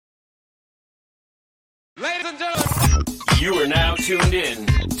and gentlemen. You are now tuned in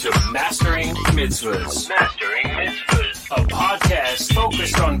to Mastering Mitzvahs. Mastering Mitzvahs. A podcast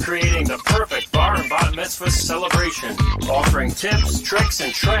focused on creating the perfect bar and bat mitzvah celebration, offering tips, tricks,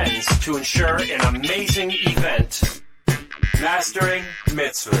 and trends to ensure an amazing event. Mastering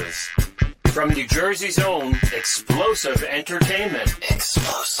Mitzvahs. From New Jersey's own Explosive Entertainment.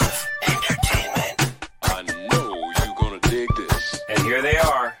 Explosive Entertainment. I know you're gonna dig this. And here they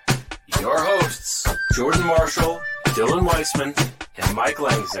are, your hosts, Jordan Marshall, Dylan Weissman, and Mike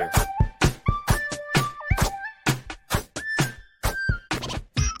Langzer.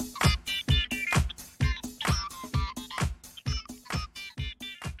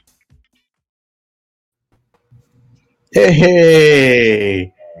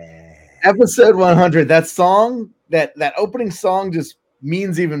 Hey, episode 100. That song, that opening song just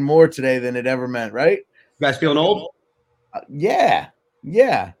means even more today than it ever meant, right? You guys feeling old? Yeah.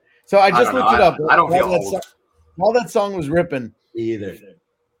 So I just looked it up. I don't feel old. While that song was ripping, Either.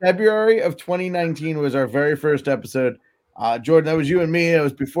 February of 2019 was our very first episode. Jordan, that was you and me. It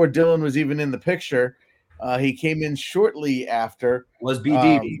was before Dylan was even in the picture. He came in shortly after. Was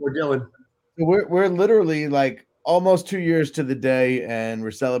BD before Dylan. We're literally like almost 2 years to the day, and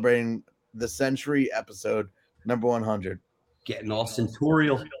we're celebrating the century episode, number 100. Getting all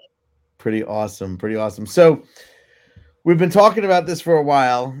centurial. Pretty awesome. So we've been talking about this for a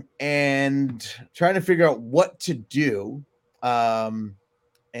while and trying to figure out what to do.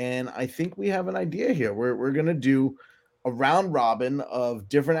 And I think we have an idea here. We're going to do a round robin of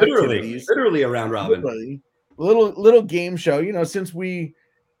different activities. Literally a round robin. Literally. Little game show. You know, since we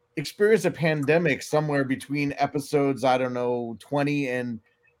experienced a pandemic somewhere between episodes, 20 and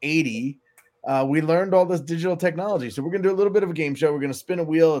 80, we learned all this digital technology. So we're going to do a little bit of a game show. We're going to spin a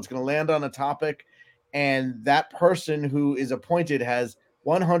wheel. It's going to land on a topic. And that person who is appointed has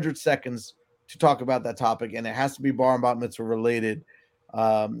 100 seconds to talk about that topic. And it has to be bar and bat mitzvah related.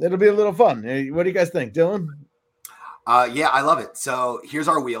 It'll be a little fun. What do you guys think, Dylan? Yeah, I love it. So here's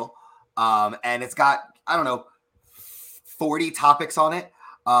our wheel. And it's got, 40 topics on it,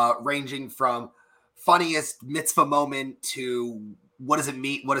 ranging from funniest mitzvah moment to what does it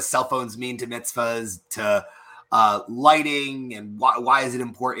mean? What does cell phones mean to mitzvahs, to lighting and why is it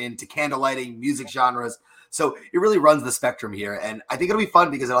important, to candle lighting, music genres. So it really runs the spectrum here. And I think it'll be fun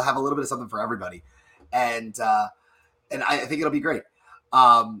because it'll have a little bit of something for everybody. And I think it'll be great.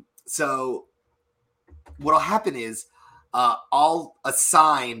 So what'll happen is I'll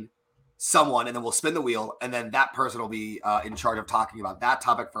assign someone and then we'll spin the wheel. And then that person will be in charge of talking about that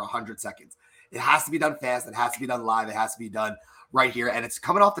topic for 100 seconds. It has to be done fast. It has to be done live. It has to be done right here. And it's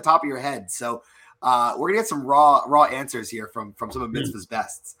coming off the top of your head. So we're going to get some raw answers here from some of Mitzvah's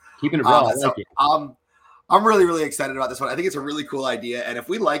bests. Keeping it raw. I'm really, really excited about this one. I think it's a really cool idea. And if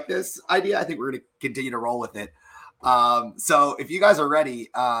we like this idea, I think we're going to continue to roll with it. So if you guys are ready,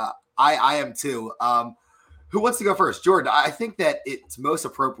 I am too. Who wants to go first? Jordan, I think that it's most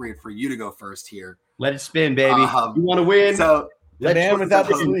appropriate for you to go first here. Let it spin, baby. You want to win? So the man without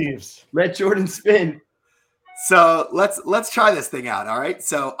the sleeves. Let Jordan spin. So let's try this thing out. All right.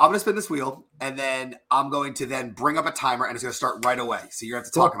 So I'm going to spin this wheel and then I'm going to then bring up a timer and it's going to start right away. So you're going to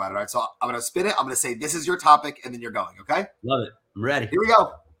have to talk about it. All right. So I'm going to spin it. I'm going to say, this is your topic. And then you're going. Okay. Love it. I'm ready. Here we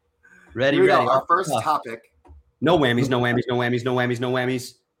go. Ready. Our first topic. No whammies. No whammies. No whammies. No whammies. No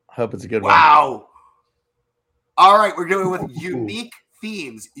whammies. I hope it's a good one. Wow. All right. We're doing with unique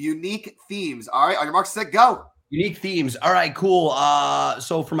themes. All right. On your marks, set, go. Unique themes. All right, cool.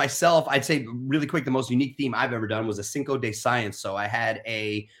 So for myself, I'd say really quick, the most unique theme I've ever done was a Cinco de Science. So I had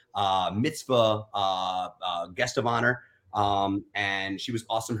a mitzvah guest of honor, and she was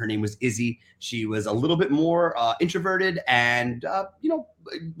awesome. Her name was Izzy. She was a little bit more introverted and,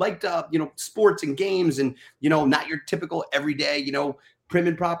 liked, sports and games and, not your typical everyday, prim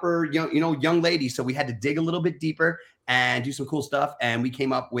and proper, young lady. So we had to dig a little bit deeper and do some cool stuff. And we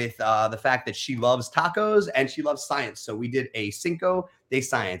came up with the fact that she loves tacos and she loves science. So we did a Cinco de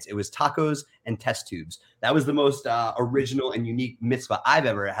Science. It was tacos and test tubes. That was the most original and unique mitzvah I've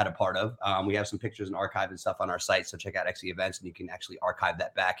ever had a part of. We have some pictures and archive and stuff on our site. So check out XE Events and you can actually archive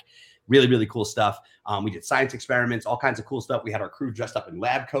that back. Really, really cool stuff. We did science experiments, all kinds of cool stuff. We had our crew dressed up in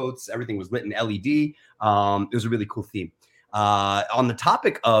lab coats. Everything was lit in LED. It was a really cool theme. On the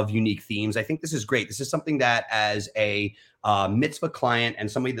topic of unique themes, I think this is great. This is something that as a mitzvah client and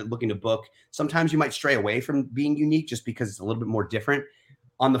somebody that's looking to book, sometimes you might stray away from being unique just because it's a little bit more different.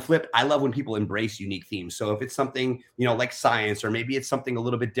 On the flip, I love when people embrace unique themes. So if it's something, like science, or maybe it's something a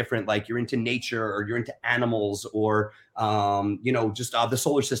little bit different, like you're into nature or you're into animals, or, just the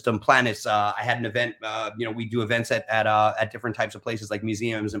solar system, planets. I had an event, we do events at different types of places like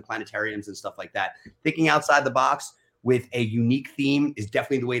museums and planetariums and stuff like that. Thinking outside the box with a unique theme is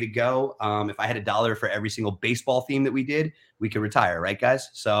definitely the way to go. If I had $1 for every single baseball theme that we did, we could retire, right,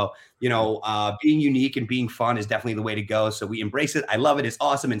 guys? So, being unique and being fun is definitely the way to go. So we embrace it. I love it. It's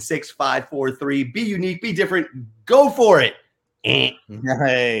awesome. In 6, 5, 4, 3, be unique, be different, go for it.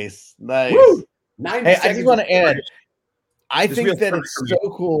 Nice. Woo! 90 Hey, I seconds just want to add, I This think wheel's that perfect it's for me. so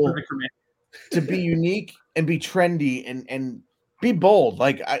cool Perfect for me. to be unique and be trendy and be bold.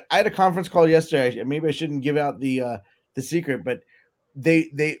 Like I had a conference call yesterday. Maybe I shouldn't give out the secret, but the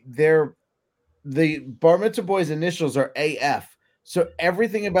Bar Mitzvah Boys initials are AF. So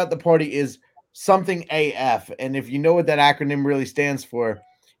everything about the party is something AF. And if you know what that acronym really stands for,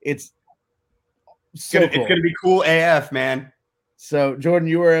 it's so cool. It's gonna be cool AF, man. So Jordan,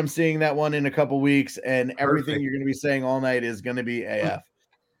 you are emceeing that one in a couple weeks, and everything Perfect. you're going to be saying all night is going to be AF.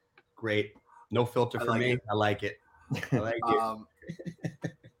 Great. No filter for me. I like it. I like it.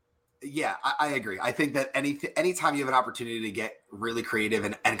 Yeah, I agree. I think that anytime you have an opportunity to get really creative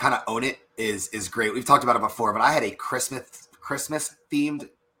and kind of own it is great. We've talked about it before, but I had a Christmas themed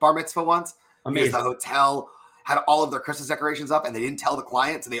bar mitzvah once. Amazing. Because the hotel had all of their Christmas decorations up and they didn't tell the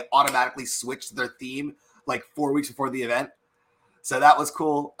client, so they automatically switched their theme like 4 weeks before the event. So that was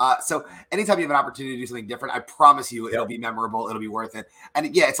cool. So anytime you have an opportunity to do something different, I promise you it'll be memorable. It'll be worth it.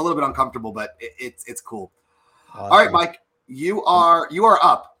 And yeah, it's a little bit uncomfortable, but it's cool. Awesome. All right, Mike, you are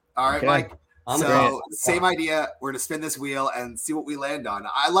up. All right, okay. Mike. So same idea. We're going to spin this wheel and see what we land on.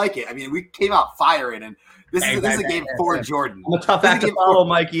 I like it. I mean, we came out firing, and this is a game for Jordan. I'm a tough act to follow,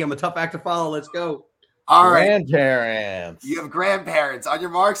 Mikey. I'm a tough act to follow. Let's go. All right. Grandparents. You have grandparents. On your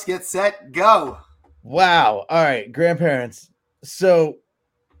marks, get set, go. Wow. All right, grandparents. So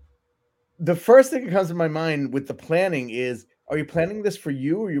the first thing that comes to my mind with the planning is, are you planning this for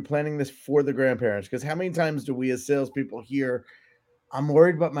you or are you planning this for the grandparents? Because how many times do we as salespeople hear, I'm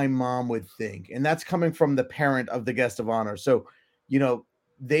worried what my mom would think? And that's coming from the parent of the guest of honor. So,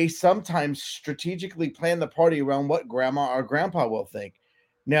 they sometimes strategically plan the party around what grandma or grandpa will think.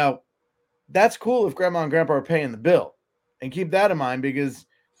 Now, that's cool if grandma and grandpa are paying the bill. And keep that in mind, because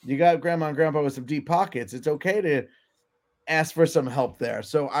you got grandma and grandpa with some deep pockets. It's okay to ask for some help there.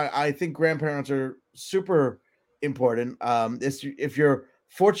 So I think grandparents are super important. If you're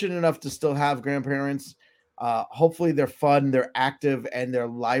fortunate enough to still have grandparents, hopefully they're fun, they're active, and they're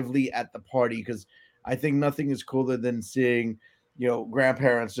lively at the party, because I think nothing is cooler than seeing,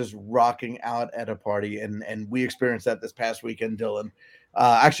 grandparents just rocking out at a party. And we experienced that this past weekend, Dylan.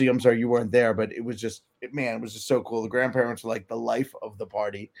 Actually, I'm sorry, you weren't there, but it was just so cool. The grandparents were like the life of the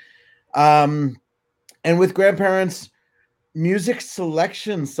party. And with grandparents, music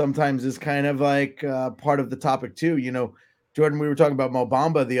selection sometimes is kind of like part of the topic too. Jordan, we were talking about Mo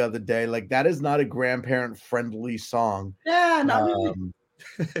Bamba the other day. Like, that is not a grandparent friendly song. Yeah, not really.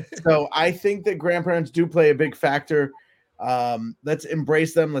 So I think that grandparents do play a big factor. Let's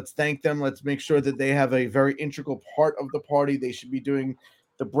embrace them. Let's thank them. Let's make sure that they have a very integral part of the party. They should be doing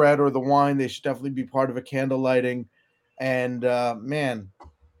the bread or the wine. They should definitely be part of a candle lighting. And man,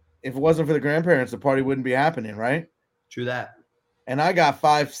 if it wasn't for the grandparents, the party wouldn't be happening, right? True that. And I got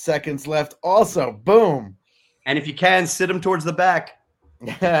 5 seconds left also. Boom. And if you can, sit them towards the back.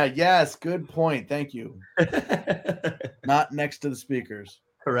 Yes, good point. Thank you. Not next to the speakers.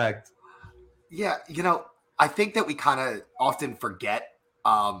 Correct. Yeah, I think that we kind of often forget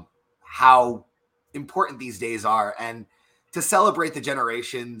how important these days are, and to celebrate the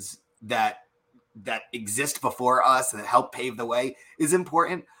generations that exist before us and that help pave the way is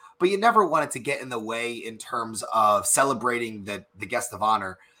important. But you never want it to get in the way in terms of celebrating the guest of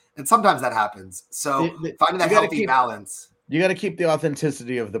honor. And sometimes that happens. So finding that healthy balance. You got to keep the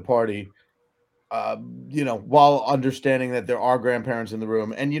authenticity of the party, while understanding that there are grandparents in the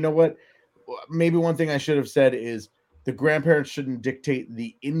room. And you know what? Maybe one thing I should have said is the grandparents shouldn't dictate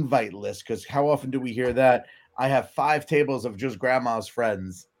the invite list, because how often do we hear that? I have 5 tables of just grandma's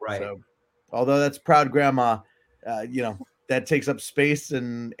friends. Right. So, although that's proud grandma, that takes up space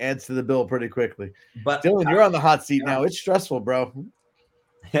and adds to the bill pretty quickly. But Dylan, you're on the hot seat now. It's stressful, bro.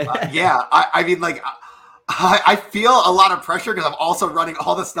 Yeah. I mean, like, I feel a lot of pressure because I'm also running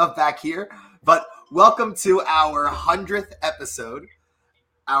all the stuff back here. But welcome to our 100th episode.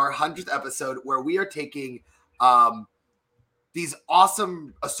 Our 100th episode, where we are taking these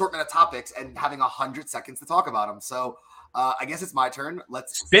awesome assortment of topics and having 100 seconds to talk about them. So I guess it's my turn.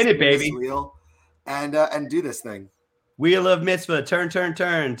 Let's spin it, baby. This wheel and do this thing. Wheel of Mitzvah, turn, turn,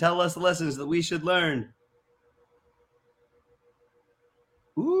 turn. Tell us the lessons that we should learn.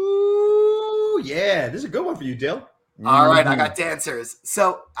 Ooh, yeah. This is a good one for you, Dill. All right, I got dancers.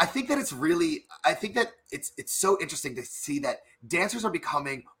 So I think that it's so interesting to see that dancers are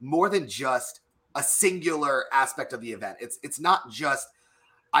becoming more than just a singular aspect of the event. It's not just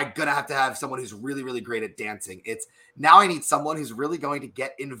I'm gonna have to have someone who's really, really great at dancing. It's now I need someone who's really going to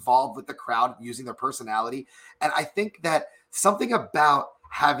get involved with the crowd using their personality. And I think that something about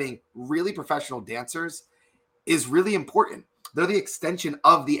having really professional dancers is really important. They're the extension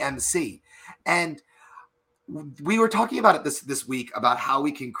of the MC. And we were talking about it this week about how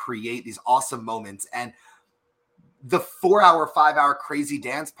we can create these awesome moments, and the 4-hour, 5-hour crazy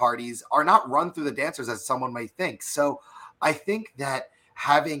dance parties are not run through the dancers as someone might think. So I think that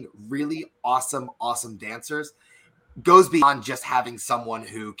having really awesome dancers goes beyond just having someone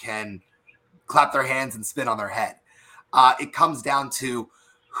who can clap their hands and spin on their head. It comes down to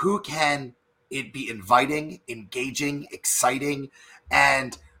who can it be inviting, engaging, exciting,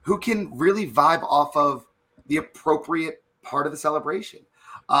 and who can really vibe off of the appropriate part of the celebration.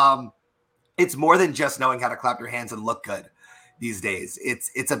 It's more than just knowing how to clap your hands and look good these days.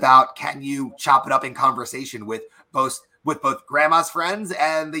 It's about, can you chop it up in conversation with both grandma's friends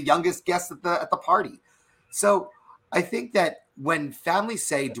and the youngest guests at the party. So I think that when families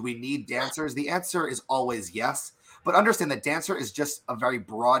say, do we need dancers? The answer is always yes. But understand that dancer is just a very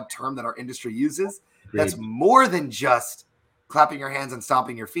broad term that our industry uses. That's more than just clapping your hands and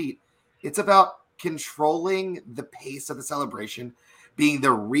stomping your feet. It's about controlling the pace of the celebration, being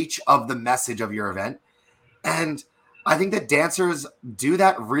the reach of the message of your event. And I think that dancers do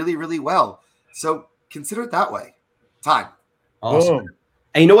that really, really well. So consider it that way. Time. Awesome. Boom.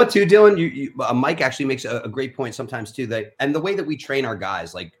 And you know what, too, Dylan? Mike actually makes a great point sometimes too. That and the way that we train our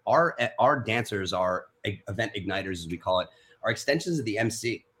guys, like our dancers are event igniters, as we call it, are extensions of the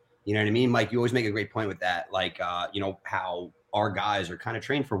MC. You know what I mean, Mike? You always make a great point with that. Like, how our guys are kind of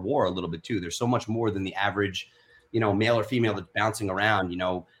trained for war a little bit too. There's so much more than the average, male or female that's bouncing around.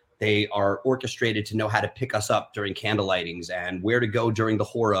 They are orchestrated to know how to pick us up during candle lightings and where to go during the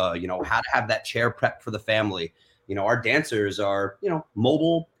hora. How to have that chair prepped for the family. Our dancers are,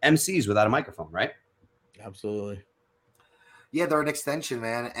 mobile MCs without a microphone, right? Absolutely. Yeah, they're an extension,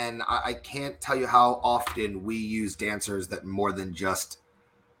 man. And I can't tell you how often we use dancers that more than just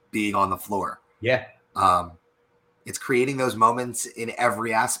being on the floor. Yeah. It's creating those moments in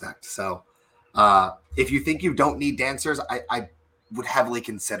every aspect. So if you think you don't need dancers, I would heavily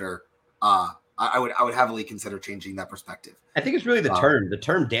consider I would heavily consider changing that perspective. I think it's really the term. The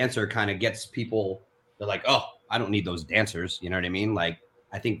term dancer kind of gets people, they're like, oh, I don't need those dancers. You know what I mean? Like,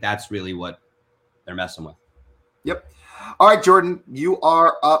 I think that's really what they're messing with. Yep. All right, Jordan, you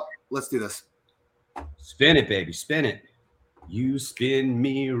are up. Let's do this. Spin it, baby. Spin it. You spin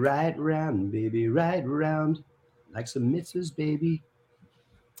me right round, baby, right round. Like some mitzvahs, baby.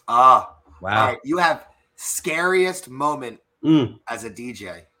 Wow. All right. You have scariest moment as a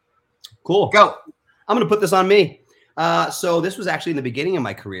DJ. Cool. Go. I'm going to put this on me. So this was actually in the beginning of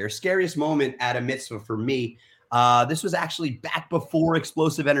my career. Scariest moment at a mitzvah for me. This was actually back before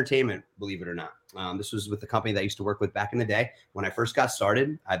Explosive Entertainment, believe it or not. This was with the company that I used to work with back in the day. When I first got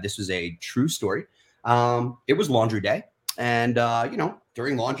started, this was a true story. It was laundry day. And,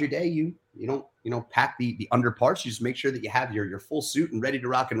 during laundry day, you don't pack the under parts. You just make sure that you have your full suit and ready to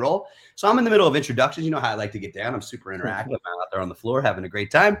rock and roll. So I'm in the middle of introductions. You know how I like to get down. I'm super interactive. I'm out there on the floor having a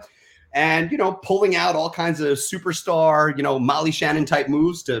great time. And, pulling out all kinds of superstar, Molly Shannon type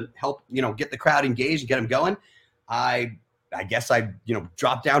moves to help, get the crowd engaged and get them going. I guess I,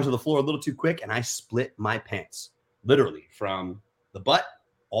 dropped down to the floor a little too quick and I split my pants, literally from the butt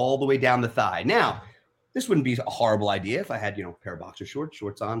all the way down the thigh. Now, this wouldn't be a horrible idea if I had, a pair of boxer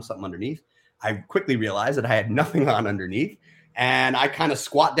shorts on, something underneath. I quickly realized that I had nothing on underneath. And I kind of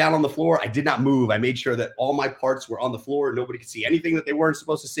squat down on the floor. I did not move. I made sure that all my parts were on the floor. Nobody could see anything that they weren't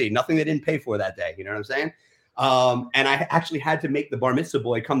supposed to see. Nothing they didn't pay for that day. You know what I'm saying? And I actually had to make the bar mitzvah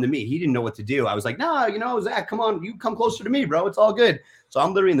boy come to me. He didn't know what to do. I was like, no, Zach, come on. You come closer to me, bro. It's all good. So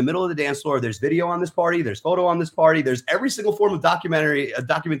I'm literally in the middle of the dance floor. There's video on this party. There's photo on this party. There's every single form of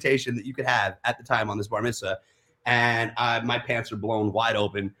documentation that you could have at the time on this bar mitzvah. And my pants are blown wide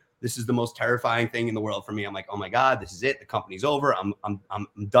open. This is the most terrifying thing in the world for me. I'm like, oh my God, this is it. The company's over. I'm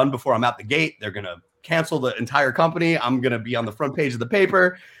done before I'm out the gate. They're going to cancel the entire company. I'm going to be on the front page of the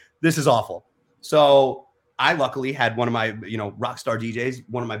paper. This is awful. So I luckily had one of my, rock star DJs,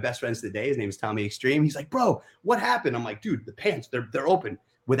 one of my best friends today. His name is Tommy Extreme. He's like, bro, what happened? I'm like, dude, the pants, they're open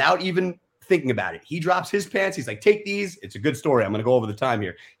without even thinking about it. He drops his pants. He's like, take these. It's a good story. I'm going to go over the time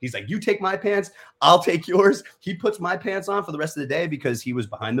here. He's like, you take my pants. I'll take yours. He puts my pants on for the rest of the day because he was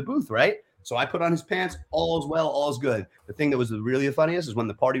behind the booth, right? So I put on his pants. All is well. All is good. The thing that was really the funniest is when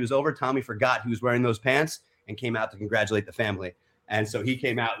the party was over, Tommy forgot he was wearing those pants and came out to congratulate the family. And so he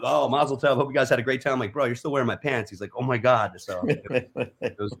came out, oh, Mazel Tov. Hope you guys had a great time. I'm like, bro, you're still wearing my pants. He's like, oh my God. So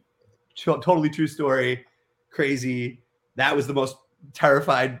it was totally true story. Crazy. That was the most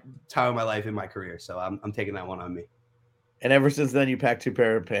terrified time of my life in my career. So I'm taking that one on me. And ever since then, you packed 2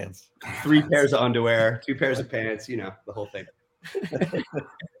 pairs of pants. 3 pairs of underwear, 2 pairs of pants, you know, the whole thing.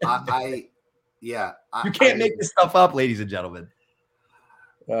 You can't make this stuff up, ladies and gentlemen.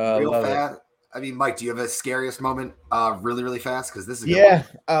 Real fast. I mean, Mike, do you have a scariest moment really, really fast? Because this is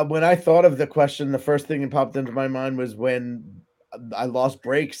when I thought of the question, the first thing that popped into my mind was when I lost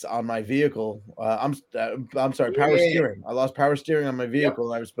brakes on my vehicle. I'm sorry, power steering. I lost power steering on my vehicle.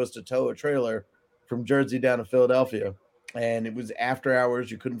 Yep. I was supposed to tow a trailer from Jersey down to Philadelphia, and it was after hours.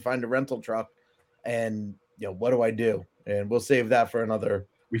 You couldn't find a rental truck, and what do I do? And we'll save that for another.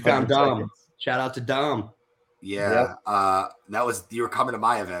 We found Dom. Seconds. Shout out to Dom. Yeah, you were coming to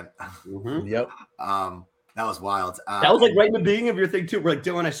my event. Mm-hmm. Yep. That was wild. That was like right in the beginning of your thing too. We're like,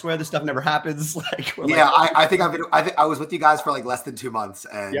 Dylan, I swear this stuff never happens. Like, I think I was with you guys for like less than 2 months,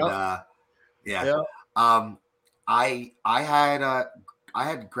 and I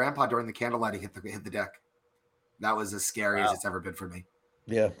had Grandpa during the candlelighting hit the deck. That was as scary as it's ever been for me.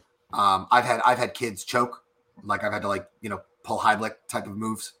 Yeah. I've had kids choke, like I've had to pull Heimlich type of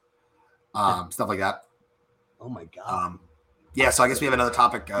moves. Stuff like that. Oh my God. So I guess we have another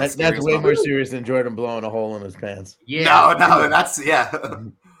topic. That's way more serious than Jordan blowing a hole in his pants. Yeah. No, that's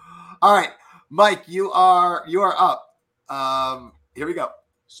All right, Mike, you are up. Here we go.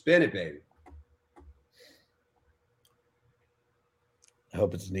 Spin it, baby. I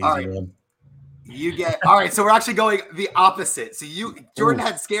hope it's an easy one. You get all right. So we're actually going the opposite. So Jordan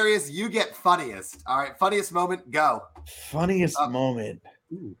had scariest. You get funniest. All right, funniest moment. Go. Funniest moment.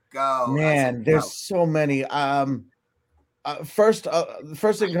 Go. Man, there's so many. First, the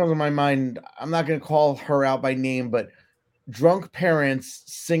first thing that comes to my mind, I'm not going to call her out by name, but drunk parents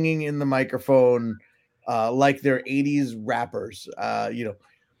singing in the microphone like they're 80s rappers,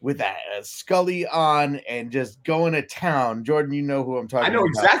 with that Scully on and just going to town. Jordan, you know who I'm talking about. I know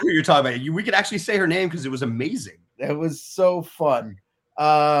exactly what you're talking about. We could actually say her name because it was amazing. It was so fun.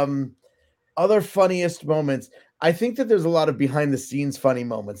 Other funniest moments. I think that there's a lot of behind the scenes funny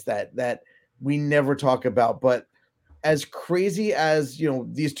moments that we never talk about, but as crazy as,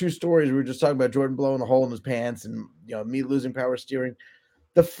 these 2 stories we were just talking about, Jordan blowing a hole in his pants and, me losing power steering,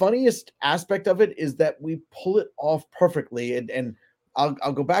 the funniest aspect of it is that we pull it off perfectly. And I'll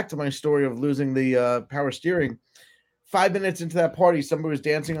go back to my story of losing the power steering. 5 minutes into that party, somebody was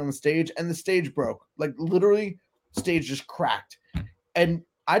dancing on the stage and the stage broke. Like literally stage just cracked. And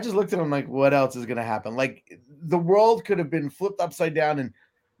I just looked at him like, what else is going to happen? Like the world could have been flipped upside down, and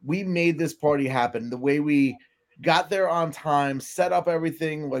we made this party happen. The way we got there on time, set up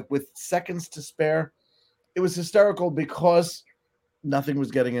everything like with seconds to spare. It was hysterical because nothing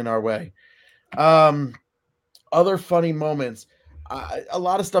was getting in our way. Other funny moments. A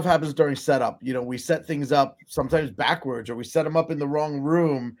lot of stuff happens during setup. We set things up sometimes backwards, or we set them up in the wrong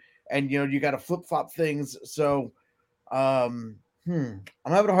room, and you got to flip flop things. So, I'm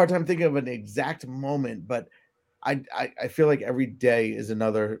having a hard time thinking of an exact moment, but I feel like every day is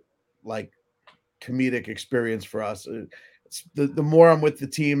another like comedic experience for us. It's the more I'm with the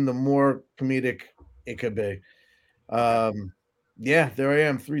team, the more comedic it could be. There I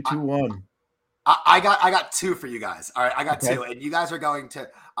am. 3, 2, 1. I got 2 for you guys. All right, I got 2, and you guys are going to.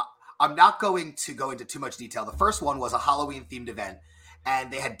 I'm not going to go into too much detail. The first one was a Halloween themed event,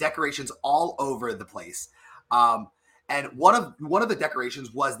 and they had decorations all over the place. And one of the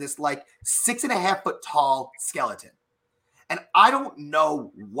decorations was this like 6.5 foot tall skeleton, and I don't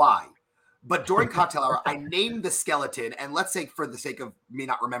know why, but during cocktail hour, I named the skeleton, and let's say for the sake of me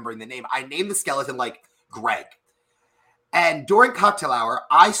not remembering the name, I named the skeleton like Greg. And during cocktail hour,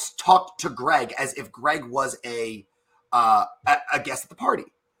 I talked to Greg as if Greg was a guest at the party.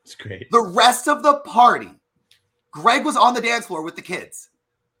 It's great. The rest of the party, Greg was on the dance floor with the kids.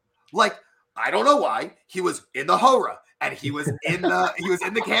 Like, I don't know why. He was in the hora and he was in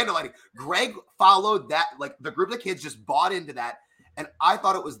the candlelighting. Greg followed that, like the group of kids just bought into that. And I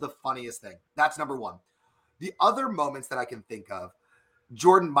thought it was the funniest thing. That's number 1. The other moments that I can think of,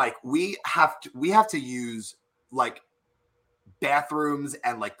 Jordan, Mike, we have to use like bathrooms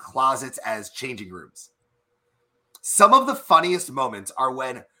and like closets as changing rooms. Some of the funniest moments are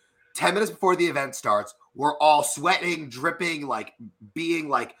when 10 minutes before the event starts, We're all sweating, dripping, like being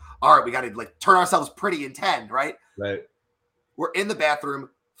like, all right, we got to like turn ourselves pretty in 10, right? Right. We're in the bathroom,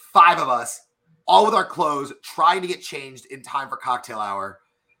 5 of us, all with our clothes, trying to get changed in time for cocktail hour.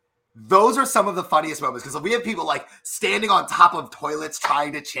 Those are some of the funniest moments because we have people like standing on top of toilets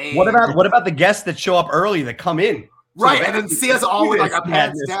trying to change. What about the guests that show up early that come in? Right, and then see us all with like our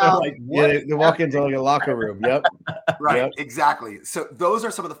pants down. Like, Yeah, they walk into like a locker room. Yep. Right, Yep. exactly. So those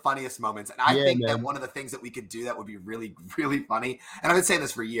are some of the funniest moments. And I think that man. one of the things that we could do that would be really, really funny, and I've been saying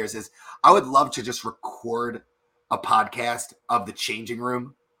this for years, is I would love to just record a podcast of the changing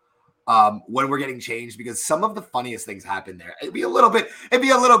room when we're getting changed, because some of the funniest things happen there. It'd be a little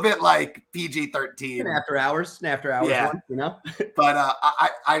bit like PG-13. An after hours Yeah. one, you know? But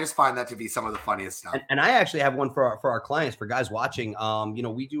I just find that to be some of the funniest stuff. And I actually have one for our clients, for guys watching.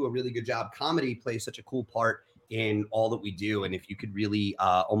 We do a really good job. Comedy plays such a cool part in all that we do. And if you could really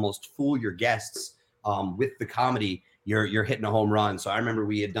almost fool your guests with the comedy, you're hitting a home run. So I remember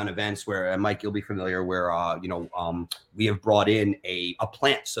we had done events where, Mike, you'll be familiar, where we have brought in a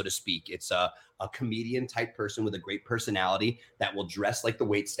plant, so to speak. It's a comedian type person with a great personality that will dress like the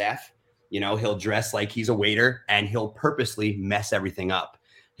wait staff. He'll dress like he's a waiter, and he'll purposely mess everything up.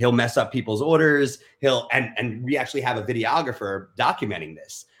 He'll mess up people's orders. And we actually have a videographer documenting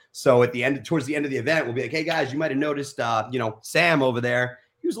this. So towards the end of the event, we'll be like, hey guys, you might have noticed, Sam over there,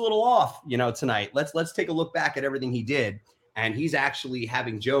 he was a little off, tonight. Let's take a look back at everything he did. And he's actually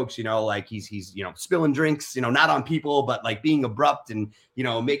having jokes, like he's spilling drinks, not on people, but like being abrupt and,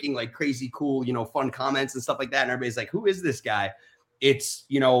 making like crazy, cool, fun comments and stuff like that. And everybody's like, who is this guy? It's,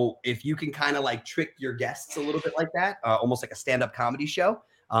 if you can kind of like trick your guests a little bit like that, almost like a stand-up comedy show,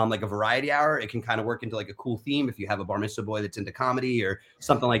 like a variety hour, it can kind of work into like a cool theme. If you have a bar mitzvah boy that's into comedy or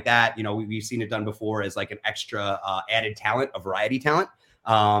something like that, we've seen it done before as like an extra added talent, a variety talent.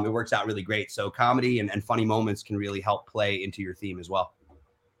 It works out really great. So comedy and funny moments can really help play into your theme as well.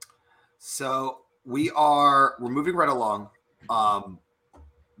 So we're moving right along.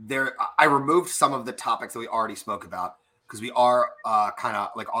 I removed some of the topics that we already spoke about because we are kind of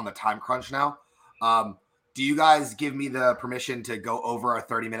like on the time crunch now. Do you guys give me the permission to go over our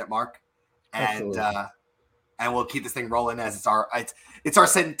 30-minute mark? And we'll keep this thing rolling as it's our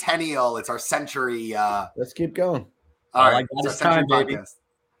centennial, it's our century. Let's keep going. All right, it's time, baby.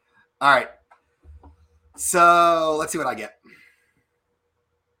 All right. So let's see what I get.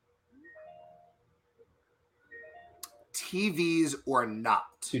 TVs or not?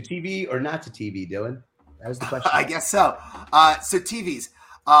 To TV or not to TV, Dylan? That was the question. I guess so. So TVs,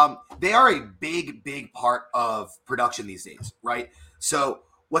 they are a big, big part of production these days, right? So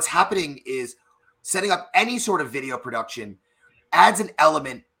what's happening is setting up any sort of video production adds an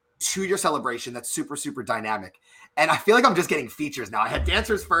element to your celebration that's super, super dynamic. And I feel like I'm just getting features now. I had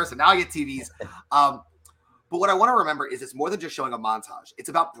dancers first, and now I get TVs. But what I want to remember is it's more than just showing a montage. It's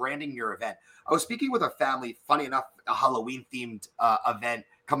about branding your event. I was speaking with a family, funny enough, a Halloween-themed event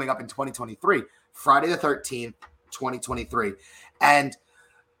coming up in 2023, Friday the 13th, 2023. And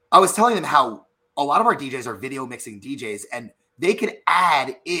I was telling them how a lot of our DJs are video mixing DJs, and they could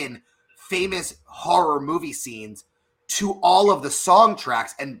add in famous horror movie scenes to all of the song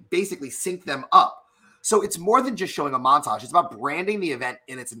tracks and basically sync them up. So it's more than just showing a montage. It's about branding the event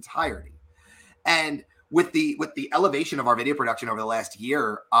in its entirety. And with the elevation of our video production over the last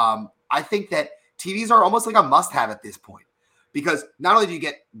year, I think that TVs are almost like a must-have at this point, because not only do you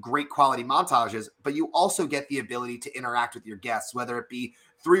get great quality montages, but you also get the ability to interact with your guests, whether it be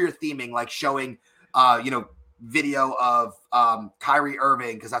through your theming, like showing, video of Kyrie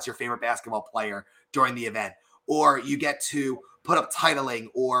Irving, because that's your favorite basketball player during the event, or you get to put up titling,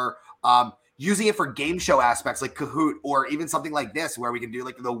 or using it for game show aspects like Kahoot, or even something like this where we can do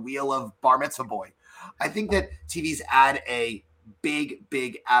like the wheel of Bar Mitzvah Boy. I think that TVs add a big,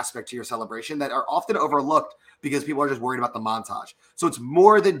 big aspect to your celebration that are often overlooked because people are just worried about the montage. So it's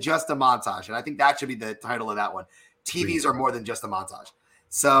more than just a montage. And I think that should be the title of that one. TVs are more than just a montage.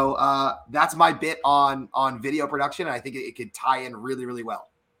 So that's my bit on video production. And I think it could tie in really, really well.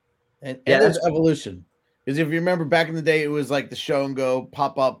 And there's evolution. Because if you remember back in the day, it was like the show and go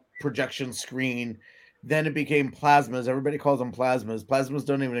pop-up projection screen. Then it became plasmas. Everybody calls them plasmas. Plasmas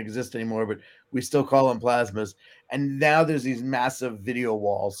don't even exist anymore, but we still call them plasmas. And now there's these massive video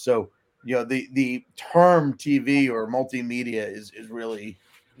walls. So, the term TV or multimedia is really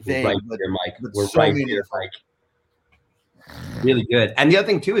vague. Right but, here, Mike. but We're so right many here, Mike. Really good. And the other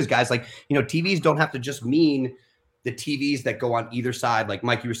thing too is, guys, like, TVs don't have to just mean the TVs that go on either side. Like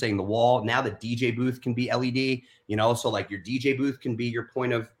Mike, you were saying the wall. Now the DJ booth can be LED, so like your DJ booth can be your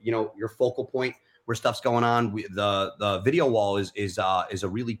point of, your focal point where stuff's going on. The video wall is a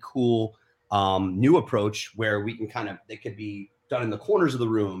really cool new approach where we can they could be done in the corners of the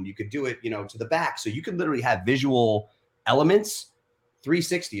room. You could do it, to the back. So you can literally have visual elements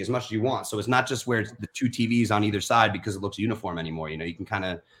 360 as much as you want. So it's not just where it's the two TVs on either side because it looks uniform anymore. You can kind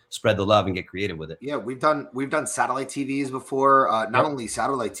of spread the love and get creative with it. Yeah, we've done satellite TVs before. Not only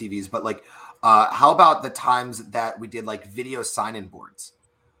satellite TVs, but like how about the times that we did like video sign-in boards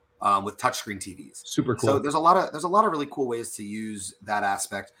with touchscreen TVs? Super cool. So there's a lot of really cool ways to use that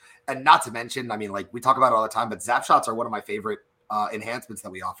aspect. And not to mention, I mean, like we talk about it all the time, but Zap Shots are one of my favorite enhancements that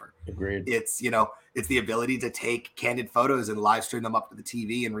we offer. Agreed. It's the ability to take candid photos and live stream them up to the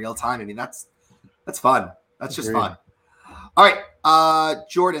TV in real time. I mean, that's fun. That's just fun. All right,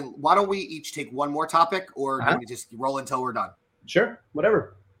 Jordan, why don't we each take one more topic, or do we just roll until we're done? Sure,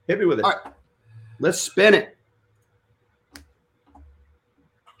 whatever. Hit me with it. All right, let's spin it.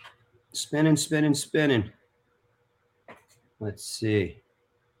 Spinning. Let's see.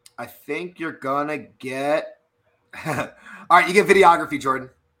 I think you're gonna get. All right, you get videography, Jordan.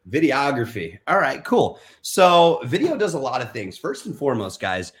 Videography. All right, cool. So video does a lot of things. First and foremost,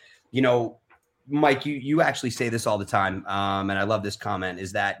 guys, Mike, you actually say this all the time, and I love this comment,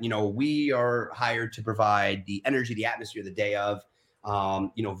 is that, we are hired to provide the energy, the atmosphere, the day of.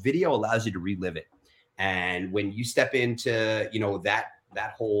 Video allows you to relive it. And when you step into,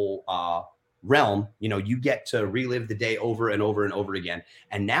 that whole realm, you get to relive the day over and over and over again.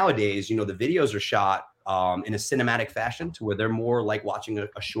 And nowadays, the videos are shot in a cinematic fashion to where they're more like watching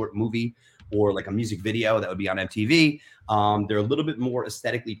a short movie or like a music video that would be on MTV. They're a little bit more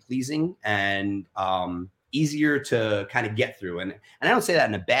aesthetically pleasing and easier to kind of get through. And I don't say that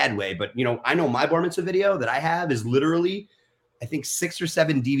in a bad way, but I know my bar mitzvah video that I have is literally, I think 6 or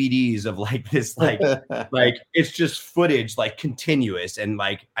 7 DVDs of like this, like it's just footage, like continuous. And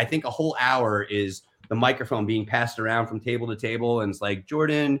like, I think a whole hour is the microphone being passed around from table to table. And it's like,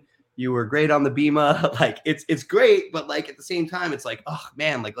 Jordan, you were great on the Bima. Like it's great, but like at the same time, it's like, oh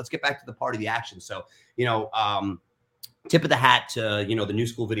man, like let's get back to the part of the action. So, tip of the hat to, the new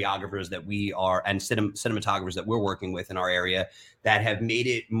school videographers that we are and cinematographers that we're working with in our area that have made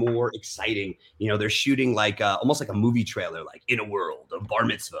it more exciting. They're shooting like almost like a movie trailer, like in a world of bar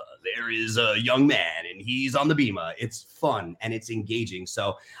mitzvah, there is a young man and he's on the Bima. It's fun and it's engaging.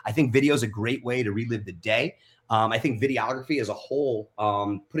 So I think video is a great way to relive the day. I think videography as a whole,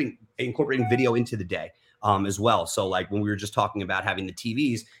 incorporating video into the day as well. So like when we were just talking about having the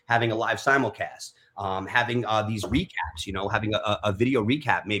TVs, having a live simulcast, having these recaps, having a video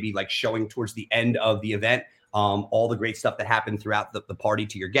recap, maybe like showing towards the end of the event, all the great stuff that happened throughout the party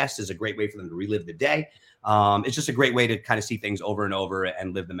to your guests is a great way for them to relive the day. It's just a great way to kind of see things over and over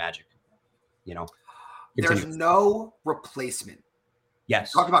and live the magic, There's no replacement.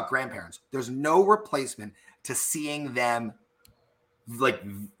 Yes. Talk about grandparents. There's no replacement to seeing them like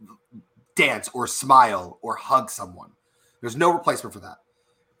dance or smile or hug someone. There's no replacement for that.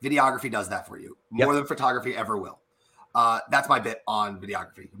 Videography does that for you more than photography ever will. That's my bit on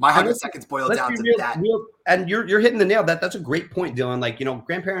videography. My 100 seconds boiled down to that. And you're hitting the nail. That's a great point, Dylan. Like,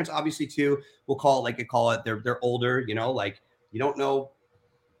 grandparents obviously too, we'll call it, they're older, like you don't know,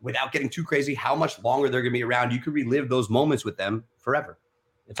 without getting too crazy, how much longer they're going to be around. You could relive those moments with them forever.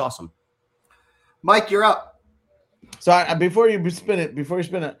 It's awesome. Mike, you're up. So before you spin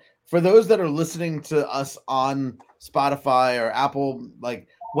it, for those that are listening to us on Spotify or Apple, like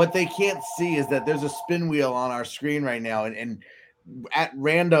what they can't see is that there's a spin wheel on our screen right now, and at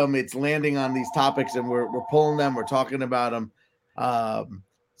random it's landing on these topics, and we're pulling them, we're talking about them.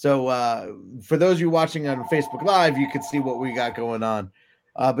 So for those of you watching on Facebook Live, you can see what we got going on.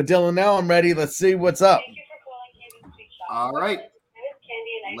 But Dylan, now I'm ready. Let's see what's up. All right.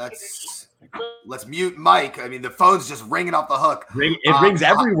 Let's mute Mike. I mean, the phone's just ringing off the hook. It rings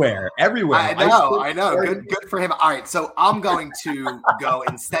everywhere. I know. Good for him. All right, so I'm going to go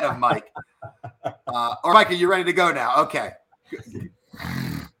instead of Mike. Or Mike, are you ready to go now? Okay.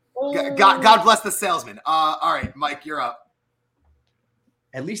 God bless the salesman. All right, Mike, you're up.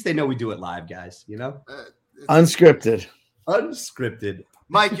 At least they know we do it live, guys. Unscripted.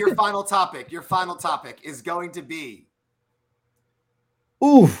 Mike, your final topic is going to be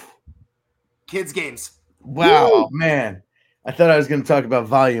kids games. Wow. Woo! Man, I thought I was going to talk about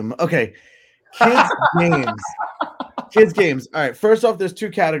volume. Okay. Kids games. All right. First off, there's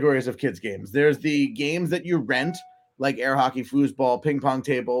 2 categories of kids games. There's the games that you rent, like air hockey, foosball, ping pong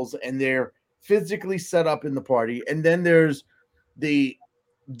tables, and they're physically set up in the party. And then there's the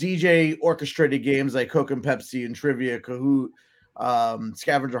DJ orchestrated games like Coke and Pepsi and Trivia, Kahoot,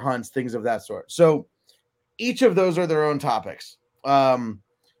 scavenger hunts, things of that sort. So each of those are their own topics.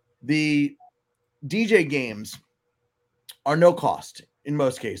 The DJ games are no cost. in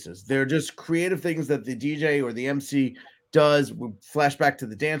most cases. They're just creative things that the DJ or the MC does. We flash back to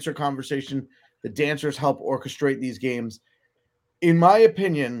the dancer conversation. The dancers help orchestrate these games. In my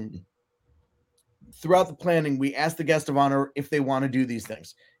opinion, throughout the planning, we ask the guest of honor if they want to do these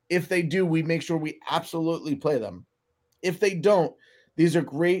things. If they do, we make sure we absolutely play them. If they don't, these are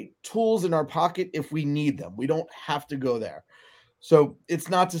great tools in our pocket if we need them. We don't have to go there. So it's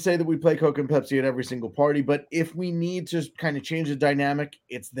not to say that we play Coke and Pepsi at every single party, but if we need to kind of change the dynamic,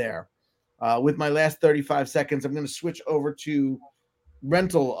 it's there. With my last 35 seconds, I'm going to switch over to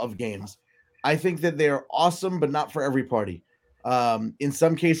rental of games. I think that they're awesome, but not for every party. In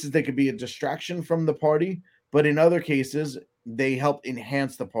some cases, they could be a distraction from the party, but in other cases, they help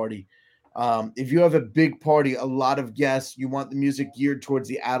enhance the party. If you have a big party, a lot of guests, you want the music geared towards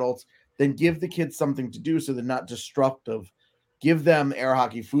the adults, then give the kids something to do so they're not destructive. Give them air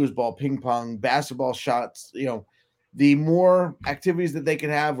hockey, foosball, ping pong, basketball shots. The more activities that they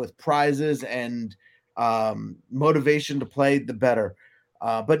can have with prizes and motivation to play, the better.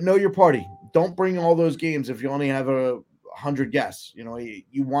 But know your party. Don't bring all those games if you only have 100 guests.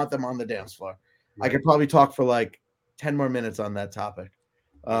 You want them on the dance floor. Right. I could probably talk for like 10 more minutes on that topic.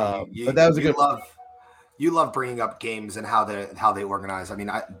 But that was a good one. You love bringing up games and how they organize. I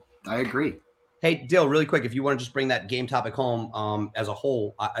mean, I agree. Hey, Dill, really quick, if you want to just bring that game topic home as a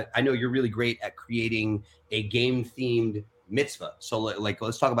whole, I know you're really great at creating a game-themed mitzvah. So,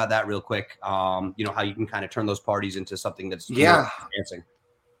 let's talk about that real quick. How you can kind of turn those parties into something that's dancing.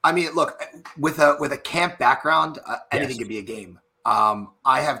 I mean, look, with a camp background, anything could be a game.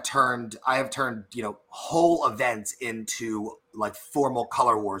 I have turned whole events into like formal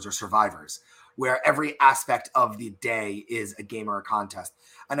color wars or survivors, where every aspect of the day is a game or a contest.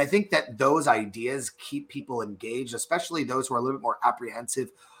 And I think that those ideas keep people engaged, especially those who are a little bit more apprehensive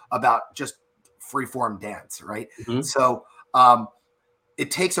about just free-form dance, right? Mm-hmm. So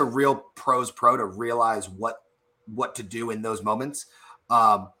it takes a real pro to realize what to do in those moments.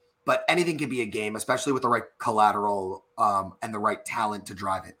 But anything can be a game, especially with the right collateral and the right talent to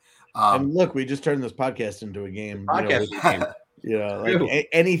drive it. And look, we just turned this podcast into a game.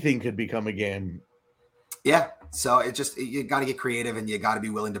 Anything could become a game. Yeah. So you got to get creative and you got to be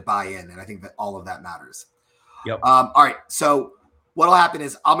willing to buy in. And I think that all of that matters. Yep. All right. So what'll happen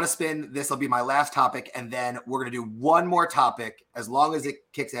is I'm going to spin. This will be my last topic. And then we're going to do one more topic as long as it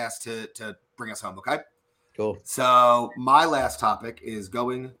kicks ass to bring us home. Okay. Cool. So my last topic is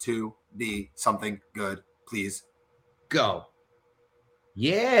going to be something good. Please go.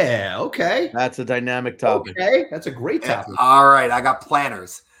 Yeah. Okay. That's a dynamic topic. Okay. That's a great topic. All right. I got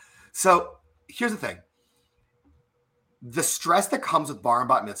planners. So here's the thing. The stress that comes with bar and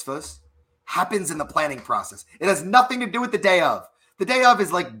bat mitzvahs happens in the planning process. It has nothing to do with the day of. The day of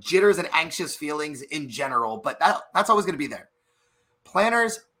is like jitters and anxious feelings in general, but that's always going to be there.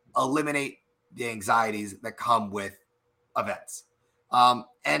 Planners eliminate the anxieties that come with events.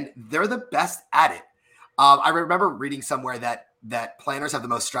 And they're the best at it. I remember reading somewhere that planners have the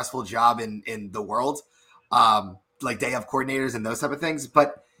most stressful job in the world, like day of coordinators and those type of things,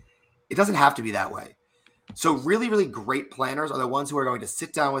 but it doesn't have to be that way. So really, really great planners are the ones who are going to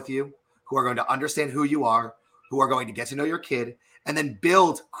sit down with you, who are going to understand who you are, who are going to get to know your kid, and then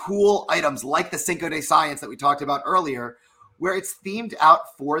build cool items like the Cinco de Science that we talked about earlier, where it's themed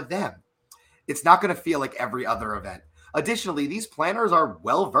out for them. It's not going to feel like every other event. Additionally, these planners are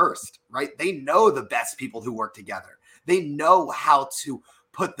well-versed, right? They know the best people who work together. They know how to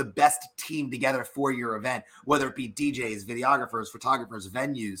put the best team together for your event, whether it be DJs, videographers, photographers,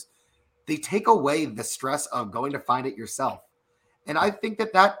 venues. They take away the stress of going to find it yourself. And I think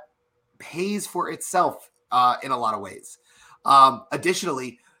that pays for itself in a lot of ways.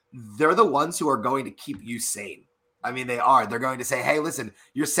 Additionally, they're the ones who are going to keep you sane. I mean, they are. They're going to say, hey, listen,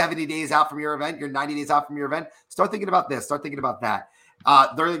 you're 70 days out from your event. You're 90 days out from your event. Start thinking about this. Start thinking about that.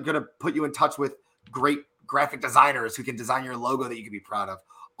 They're going to put you in touch with great graphic designers who can design your logo that you can be proud of.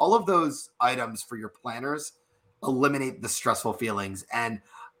 All of those items for your planners eliminate the stressful feelings. And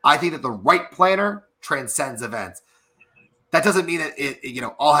I think that the right planner transcends events. That doesn't mean that it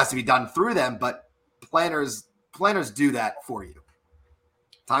all has to be done through them, but planners do that for you.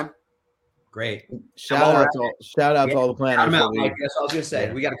 Time? Great. Shout out to all the planners. I guess I was going to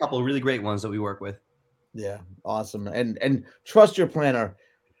say, we got a couple of really great ones that we work with. Yeah, awesome. And trust your planner.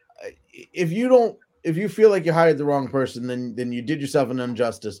 If you feel like you hired the wrong person, then you did yourself an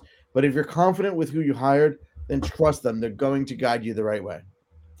injustice. But if you're confident with who you hired, then trust them. They're going to guide you the right way.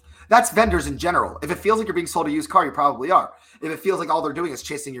 That's vendors in general. If it feels like you're being sold a used car, you probably are. If it feels like all they're doing is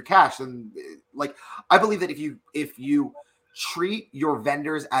chasing your cash, then I believe that if you treat your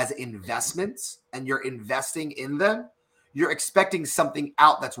vendors as investments and you're investing in them, you're expecting something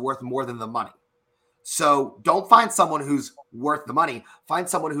out that's worth more than the money. So don't find someone who's worth the money. Find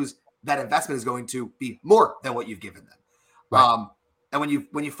someone who's that investment is going to be more than what you've given them. Right. And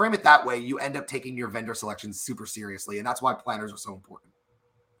when you frame it that way, you end up taking your vendor selections super seriously, and that's why planners are so important.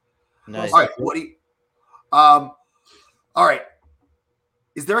 Nice. All right, what do you? All right.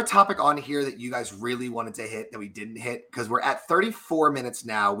 Is there a topic on here that you guys really wanted to hit that we didn't hit? Because we're at 34 minutes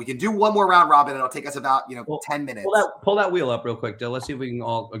now. We can do one more round robin, and it'll take us about 10 minutes. Pull that wheel up real quick, Dill. Let's see if we can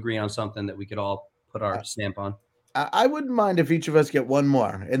all agree on something that we could all put our stamp on. I wouldn't mind if each of us get one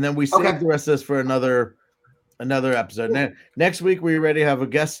more, and then we save the rest of this for another episode. Next week we already have a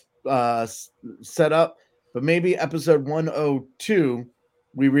guest set up, but maybe episode 102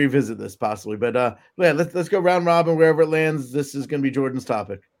 we revisit this possibly. But yeah, let's go round robin wherever it lands. This is going to be Jordan's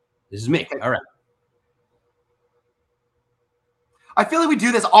topic. This is me. All right. I feel like we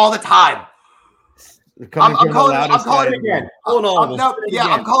do this all the time. I'm calling it again.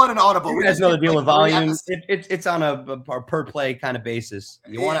 I'm calling an audible. You guys know the deal with volume. It's on a per play kind of basis.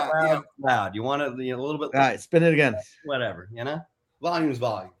 You want it loud, loud. You want it a little bit. All right, spin it again. Whatever, volume is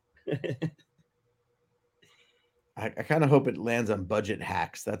volume. I kind of hope it lands on budget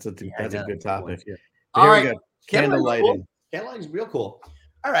hacks. That's a good topic. Yeah. All right, we go. Candle lighting. Candle lighting is real cool.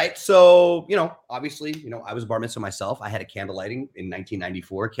 All right. So, obviously, I was a bar mitzvah myself. I had a candle lighting in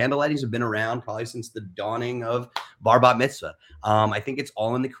 1994. Candle lightings have been around probably since the dawning of bar bat mitzvah. I think it's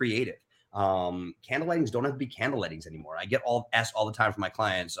all in the creative. Candle lightings don't have to be candle lightings anymore. I get asked all the time from my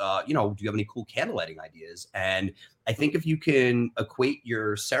clients, do you have any cool candle lighting ideas? And I think if you can equate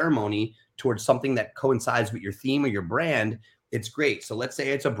your ceremony towards something that coincides with your theme or your brand, it's great. So let's say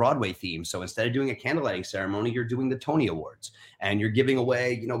it's a Broadway theme. So instead of doing a candle lighting ceremony, you're doing the Tony Awards and you're giving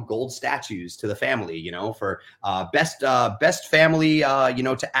away, gold statues to the family, for best family,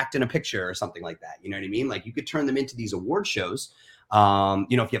 to act in a picture or something like that. You know what I mean? Like you could turn them into these award shows. If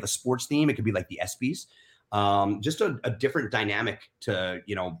you have a sports theme, it could be like the ESPYs. Just a different dynamic to,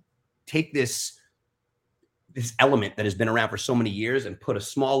 take this element that has been around for so many years and put a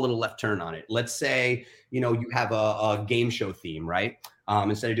small little left turn on it. Let's say, you have a game show theme, right?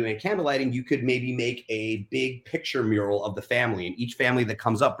 Instead of doing a candle lighting, you could maybe make a big picture mural of the family, and each family that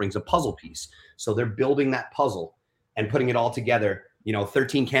comes up brings a puzzle piece. So they're building that puzzle and putting it all together.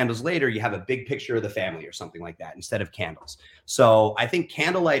 13 candles later, you have a big picture of the family or something like that instead of candles. So I think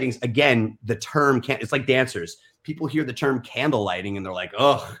candle lightings, again, the term it's like dancers. People hear the term candle lighting and they're like,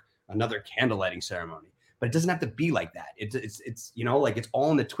 ugh, another candle lighting ceremony. But it doesn't have to be like that. It's it's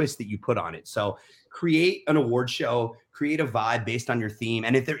all in the twist that you put on it. So create an award show, create a vibe based on your theme.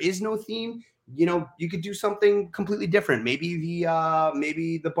 And if there is no theme, you could do something completely different. Maybe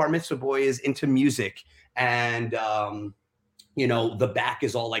the bar mitzvah boy is into music and the back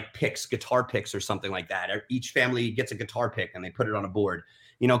is all like guitar picks or something like that. Each family gets a guitar pick and they put it on a board.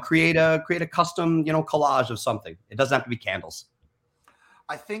 Create a custom, collage of something. It doesn't have to be candles.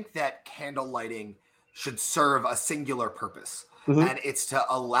 I think that candle lighting should serve a singular purpose, Mm-hmm. and it's to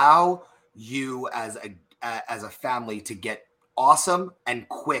allow you as a family to get awesome and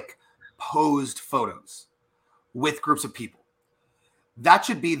quick posed photos with groups of people. That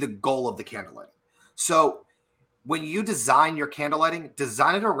should be the goal of the candle lighting. So when you design your candle lighting,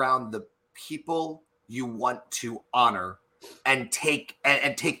 design it around the people you want to honor and take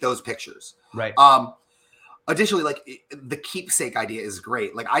those pictures. Right. Additionally, like the keepsake idea is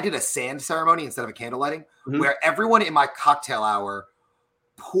great. Like I did a sand ceremony instead of a candle lighting, Mm-hmm. where everyone in my cocktail hour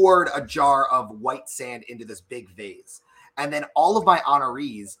poured a jar of white sand into this big vase. And then all of my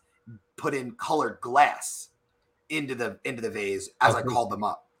honorees put in colored glass into the vase as I called them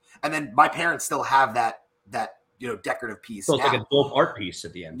up. And then my parents still have that decorative piece. So it's like a dope art piece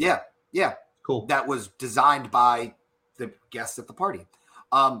at the end. Yeah. Yeah. Cool. That was designed by the guests at the party.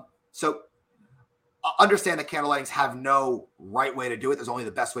 So understand that candle lightings have no right way to do it. There's only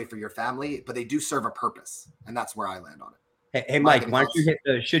the best way for your family, but they do serve a purpose. And that's where I land on it. Hey Mike, why don't you hit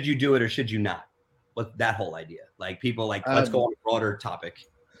the should you do it or should you not? What that whole idea? Like people let's go on a broader topic.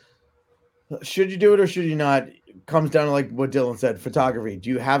 Should you do it or should you not? Comes down to like what Dylan said, photography. Do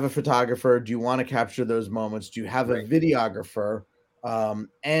you have a photographer? Do you want to capture those moments? Do you have a videographer?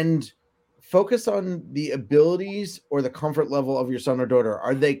 And focus on the abilities or the comfort level of your son or daughter.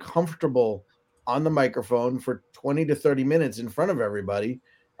 Are they comfortable on the microphone for 20 to 30 minutes in front of everybody?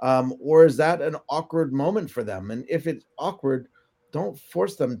 Or is that an awkward moment for them? And if it's awkward, don't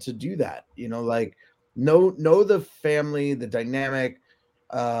force them to do that. Know the family, the dynamic.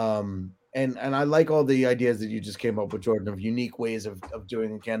 And I like all the ideas that you just came up with, Jordan, of unique ways of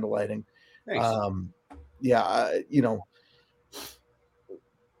doing candle lighting. Thanks.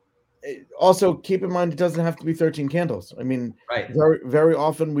 Also, keep in mind it doesn't have to be 13 candles. I mean, Right. very very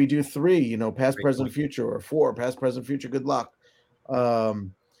often we do 3. You know, past, Great present, point. future, or 4. Past, present, future. Good luck.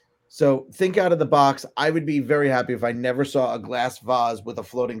 So think out of the box. I would be very happy if I never saw a glass vase with a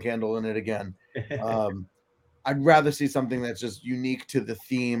floating candle in it again. I'd rather see something that's just unique to the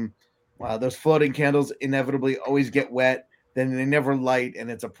theme. Those floating candles inevitably always get wet, then they never light,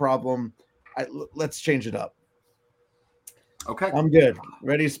 and it's a problem. Let's change it up. Okay. I'm good.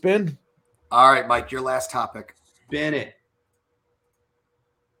 Ready to spin? All right, Mike, your last topic. Spin it.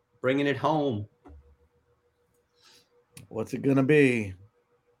 Bringing it home. What's it gonna be?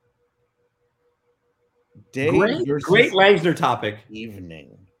 Day versus Great Langsner topic.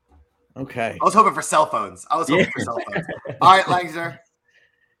 evening. Okay. I was hoping for cell phones. All right, Langsner.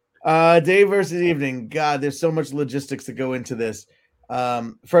 Day versus evening. God, there's so much logistics to go into this.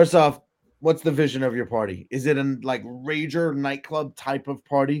 First off, what's the vision of your party? Is it a like rager nightclub type of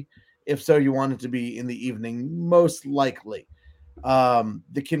party? If so, you want it to be in the evening, most likely.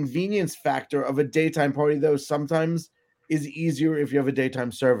 The convenience factor of a daytime party, though, sometimes is easier if you have a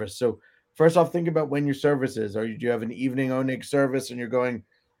daytime service. So first off, think about when your service is. Do you have an evening ONIG service and you're going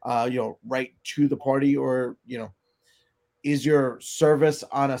right to the party, or is your service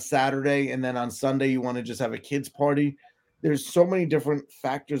on a Saturday and then on Sunday you want to just have a kids party? There's so many different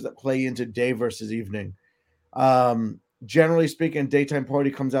factors that play into day versus evening. Generally speaking, daytime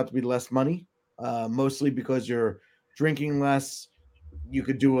party comes out to be less money, mostly because you're drinking less. You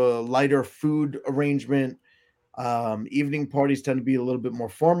could do a lighter food arrangement. Evening parties tend to be a little bit more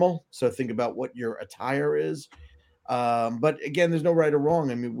formal, so think about what your attire is. But again, there's no right or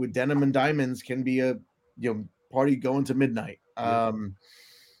wrong. I mean, with denim and diamonds can be a party going to midnight.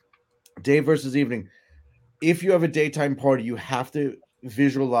 Day versus evening. If you have a daytime party, you have to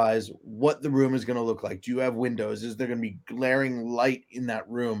visualize what the room is going to look like. Do you have windows? Is there going to be glaring light in that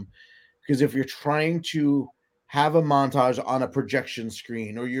room? Because if you're trying to have a montage on a projection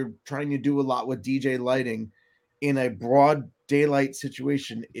screen, or you're trying to do a lot with DJ lighting in a broad daylight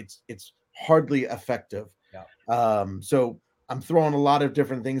situation, it's hardly effective. Yeah. So I'm throwing a lot of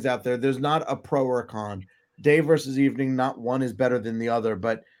different things out there. There's not a pro or a con. Day versus evening, not one is better than the other,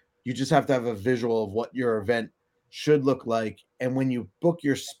 but you just have to have a visual of what your event should look like. And when you book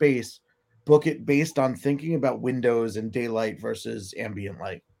your space, book it based on thinking about windows and daylight versus ambient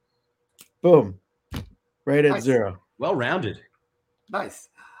light. Boom. Right at Nice. 0. Well rounded. Nice.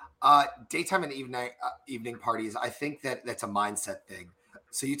 Daytime and evening parties, I think that's a mindset thing.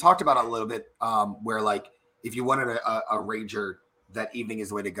 So you talked about a little bit where, like, if you wanted a rager, that evening is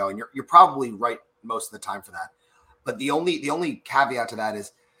the way to go. And you're probably right most of the time for that. But the only caveat to that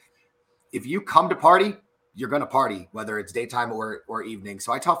is, if you come to party, you're going to party, whether it's daytime or evening.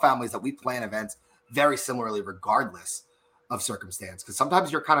 So I tell families that we plan events very similarly, regardless of circumstance. Because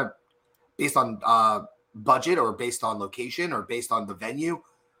sometimes you're kind of based on budget, or based on location, or based on the venue,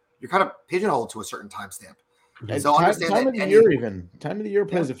 you're kind of pigeonholed to a certain timestamp. And So understand time that of the any- year, even time of the year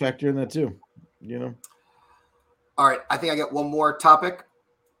plays a factor in that too. All right, I think I get one more topic.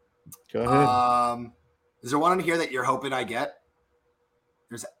 Go ahead. Is there one on here that you're hoping I get?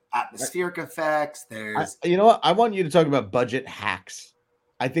 There's atmospheric effects. There's You know what? I want you to talk about budget hacks.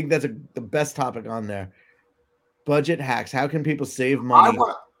 I think that's the best topic on there. Budget hacks. How can people save money?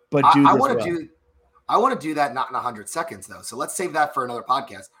 I want to do that not in 100 seconds though. So let's save that for another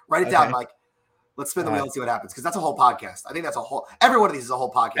podcast. Write it down, Mike. Let's spin the wheel and see what happens, because that's a whole podcast. I think that's every one of these is a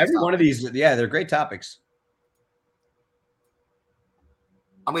whole podcast. Every one of these, yeah, they're great topics.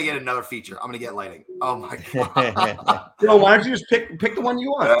 I'm gonna get another feature. I'm gonna get lighting. Oh my god! No, why don't you just pick the one you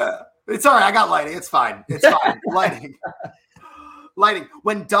want? It's all right. I got lighting. It's fine. It's fine. Lighting.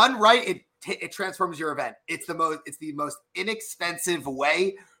 When done right, it transforms your event. It's the most inexpensive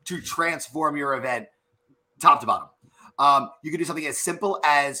way to transform your event, top to bottom. You can do something as simple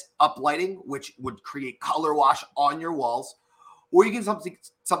as uplighting, which would create color wash on your walls, or you can do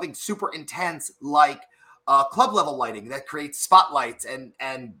something super intense like club level lighting that creates spotlights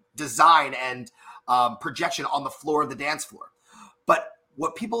and design and projection on the floor of the dance floor. But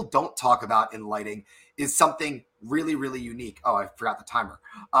what people don't talk about in lighting is something really, really unique. Oh, I forgot the timer.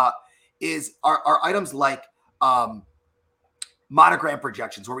 Are items like monogram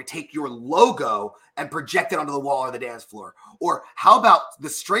projections, where we take your logo and project it onto the wall or the dance floor. Or how about the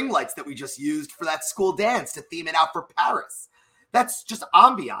string lights that we just used for that school dance to theme it out for Paris? That's just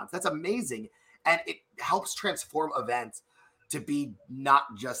ambiance. That's amazing. And it helps transform events to be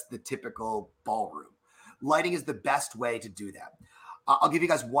not just the typical ballroom. Lighting is the best way to do that. I'll give you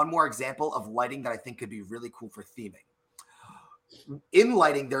guys one more example of lighting that I think could be really cool for theming. In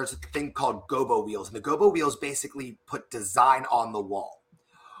lighting, there's a thing called gobo wheels, and the gobo wheels basically put design on the wall.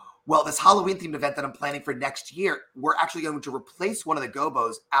 Well, this Halloween themed event that I'm planning for next year, we're actually going to replace one of the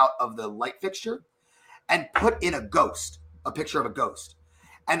gobos out of the light fixture and put in a picture of a ghost.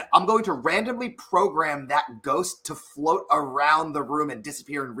 And I'm going to randomly program that ghost to float around the room and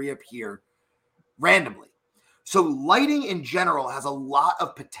disappear and reappear randomly. So lighting in general has a lot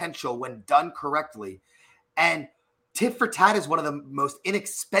of potential when done correctly. And tit for tat is one of the most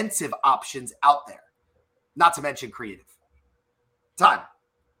inexpensive options out there, not to mention creative. Time.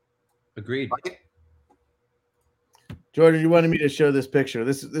 Agreed. Jordan, you wanted me to show this picture.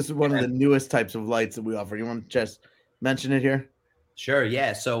 This is one of the newest types of lights that we offer. You want to just mention it here? Sure.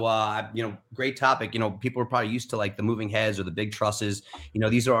 Yeah. So, great topic. People are probably used to like the moving heads or the big trusses.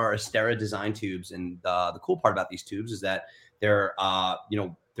 These are our Astera design tubes. And the cool part about these tubes is that they're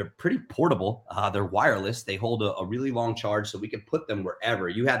pretty portable. They're wireless. They hold a really long charge, so we can put them wherever.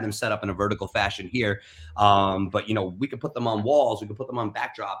 You have them set up in a vertical fashion here. But we can put them on walls. We can put them on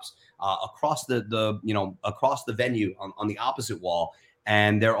backdrops across across the venue on the opposite wall.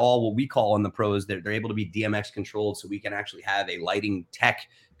 And they're all what we call in the pros, they're able to be DMX controlled. So we can actually have a lighting tech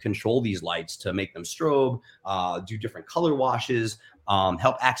control these lights to make them strobe, do different color washes,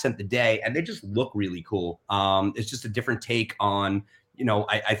 help accent the day. And they just look really cool. It's just a different take on,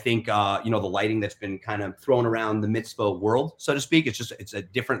 I think, the lighting that's been kind of thrown around the mitzvah world, so to speak. It's a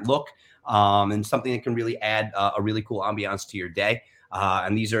different look and something that can really add a really cool ambiance to your day.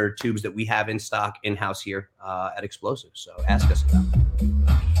 And these are tubes that we have in stock in-house here at Explosive. So ask us about them.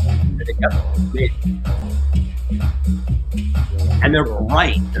 And they're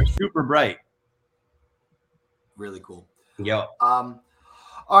bright. They're super bright. Really cool. Yo. All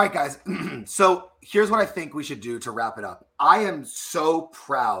right, guys. So here's what I think we should do to wrap it up. I am so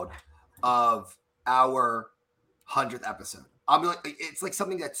proud of our 100th episode. It's like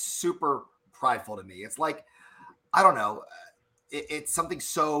something that's super prideful to me. It's like, I don't know. It's something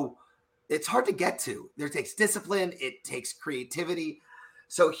it's hard to get to. There takes discipline. It takes creativity.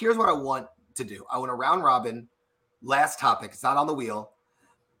 So here's what I want to do. I want to round robin. Last topic. It's not on the wheel.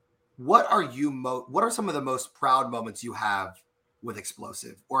 What are some of the most proud moments you have with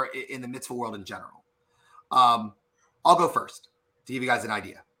Explosive or in the mitzvah world in general? I'll go first to give you guys an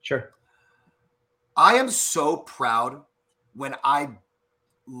idea. Sure. I am so proud when I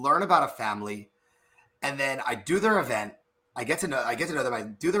learn about a family and then I do their event. I get to know them. I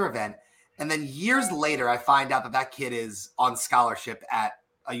do their event. And then years later, I find out that kid is on scholarship at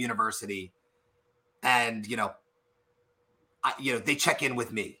a university. And, they check in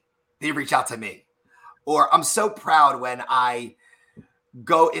with me. They reach out to me. Or I'm so proud when I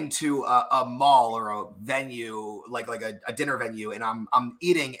go into a mall or a venue, like a dinner venue, and I'm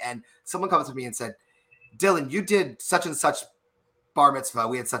eating, and someone comes to me and said, "Dylan, you did such and such bar mitzvah.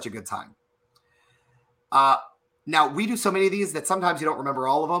 We had such a good time." Now, we do so many of these that sometimes you don't remember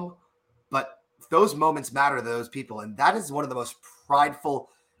all of them, but those moments matter to those people. And that is one of the most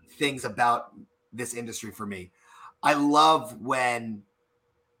prideful things about this industry for me. I love when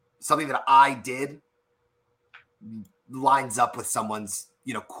something that I did lines up with someone's,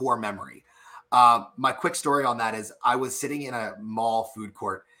 core memory. My quick story on that is I was sitting in a mall food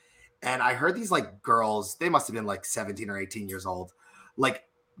court and I heard these like girls, they must've been like 17 or 18 years old, like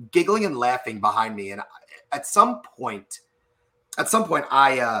giggling and laughing behind me. And at some point,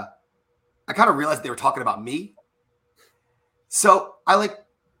 I kind of realized they were talking about me. So I like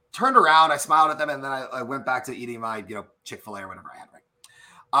turned around, I smiled at them, and then I went back to eating my, Chick-fil-A or whatever I had,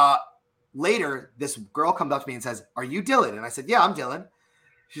 right? Later, this girl comes up to me and says, "Are you Dylan?" And I said, "Yeah, I'm Dylan."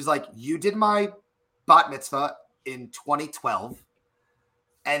 She's like, "You did my bat mitzvah in 2012.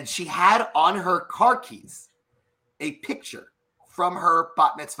 And she had on her car keys a picture from her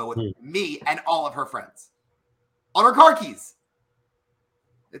bat mitzvah with me and all of her friends on her car keys.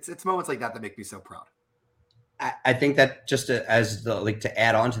 It's moments like that make me so proud. I think that just to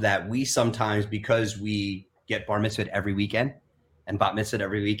add on to that, we sometimes, because we get bar mitzvah every weekend and bat mitzvah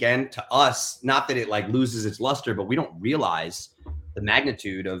every weekend, to us, not that it like loses its luster, but we don't realize the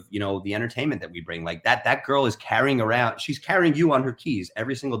magnitude of, the entertainment that we bring. Like that girl is she's carrying you on her keys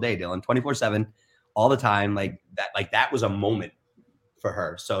every single day, Dylan, 24/7, all the time. That was a moment for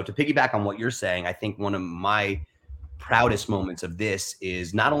her. So to piggyback on what you're saying, I think one of my proudest moments of this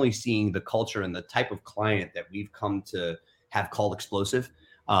is not only seeing the culture and the type of client that we've come to have called Explosive,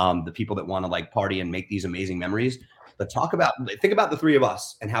 the people that want to like party and make these amazing memories, but think about the three of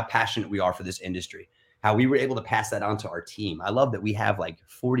us and how passionate we are for this industry, how we were able to pass that on to our team. I love that we have like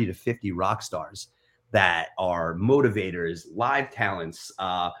 40 to 50 rock stars that are motivators, live talents,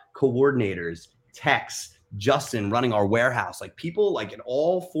 coordinators, techs, Justin running our warehouse, like people like in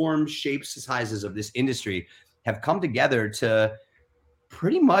all forms, shapes, sizes of this industry have come together to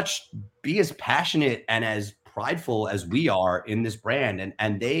pretty much be as passionate and as prideful as we are in this brand.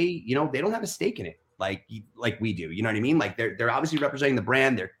 And they, you know, they don't have a stake in it like we do. You know what I mean? Like they're obviously representing the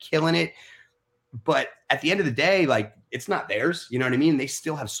brand. They're killing it. But at the end of the day, like it's not theirs. You know what I mean? They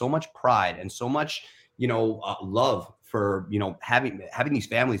still have so much pride and so much, you know, love for, you know, having these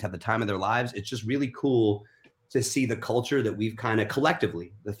families have the time of their lives. It's just really cool to see the culture that we've kind of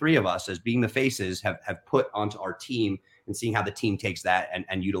collectively, the three of us as being the faces, have put onto our team, and seeing how the team takes that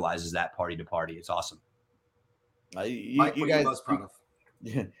and utilizes that party to party. It's awesome. You Mike, what are guys, you most proud of?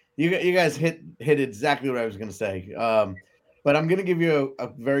 you guys hit exactly what I was going to say. But I'm going to give you a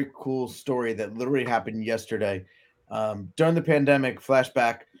very cool story that literally happened yesterday. During the pandemic,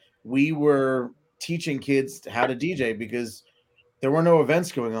 flashback, we were teaching kids how to DJ because there were no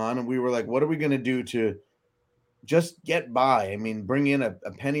events going on. And we were like, what are we going to do to just get by? I mean, bring in a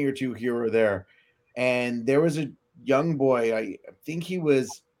penny or two here or there. And there was a young boy, I think he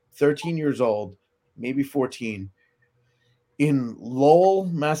was 13 years old, maybe 14, in Lowell,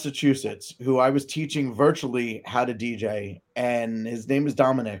 Massachusetts, who I was teaching virtually how to DJ. And his name is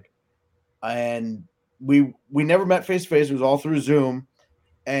Dominic. And we never met face to face. It was all through Zoom.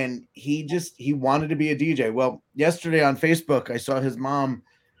 And he wanted to be a DJ. Well, yesterday on Facebook, I saw his mom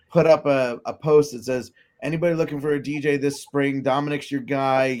put up a post that says, anybody looking for a DJ this spring, Dominic's your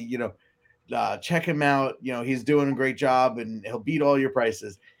guy, you know, check him out. You know, he's doing a great job and he'll beat all your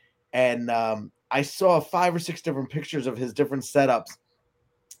prices. And I saw 5 or 6 different pictures of his different setups.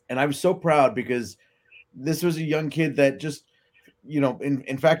 And I was so proud because this was a young kid that just, you know,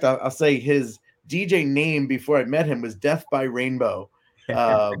 in fact, I'll say his DJ name before I met him was Death by Rainbow,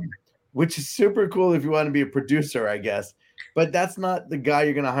 which is super cool if you want to be a producer, I guess. But that's not the guy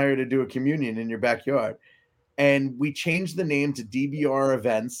you're going to hire to do a communion in your backyard. And we changed the name to DBR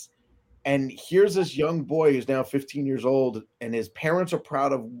Events. And here's this young boy who's now 15 years old, and his parents are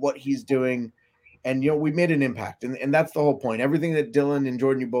proud of what he's doing. And, you know, we made an impact. And that's the whole point. Everything that Dylan and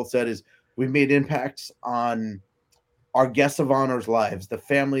Jordan, you both said, is we've made impacts on our guests of honor's lives, the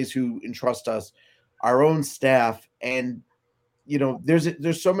families who entrust us, our own staff. And, you know,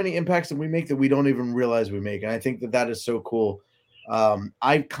 there's so many impacts that we make that we don't even realize we make. And I think that is so cool.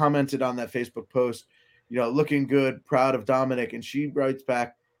 I commented on that Facebook post, you know, looking good, proud of Dominic. And she writes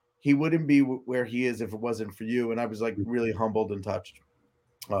back, he wouldn't be where he is if it wasn't for you. And I was like really humbled and touched.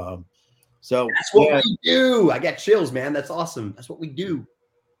 So that's what we do. I got chills, man. That's awesome. That's what we do.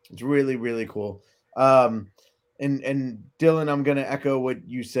 It's really, really cool. And Dylan, I'm going to echo what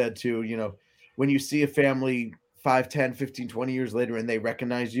you said too. You know, when you see a family 5, 10, 15, 20 years later, and they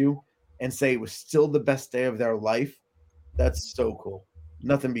recognize you and say it was still the best day of their life, that's so cool.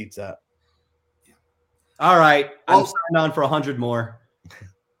 Nothing beats that. All right. I'm signing on for 100 more.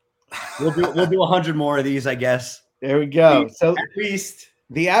 We'll do 100 more of these, I guess. There we go. So at least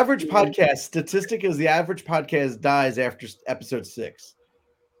the average podcast statistic is the average podcast dies after episode 6.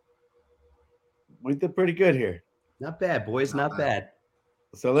 We did pretty good here. Not bad, boys. Not bad.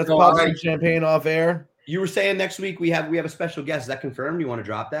 So let's pop some champagne off air. You were saying next week we have a special guest. Is that confirmed? You want to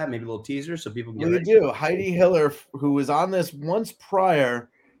drop that? Maybe a little teaser so people can get ready? We do. Heidi Hiller, who was on this once prior,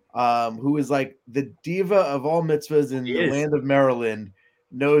 who is like the diva of all mitzvahs in the land of Maryland,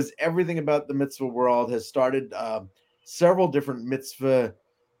 knows everything about the mitzvah world, has started several different mitzvah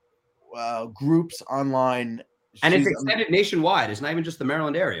groups online. And it's extended nationwide. It's not even just the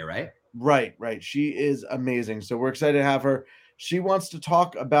Maryland area, right? Right. She is amazing. So we're excited to have her. She wants to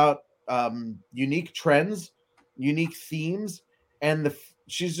talk about unique trends, unique themes, and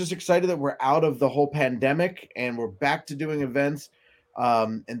she's just excited that we're out of the whole pandemic and we're back to doing events.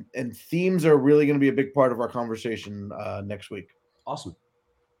 And themes are really going to be a big part of our conversation next week. Awesome.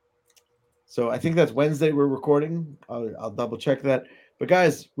 So I think that's Wednesday we're recording. I'll double check that. But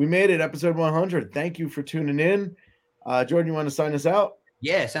guys, we made it, episode 100. Thank you for tuning in. Jordan, you want to sign us out?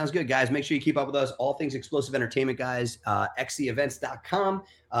 Yeah, sounds good, guys. Make sure you keep up with us. All things Explosive Entertainment, guys. XCEvents.com.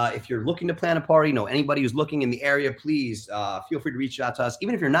 If you're looking to plan a party, know anybody who's looking in the area, please feel free to reach out to us.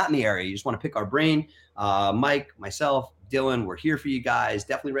 Even if you're not in the area, you just want to pick our brain. Mike, myself, Dylan, we're here for you guys.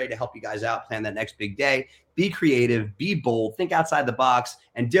 Definitely ready to help you guys out. Plan that next big day. Be creative. Be bold. Think outside the box.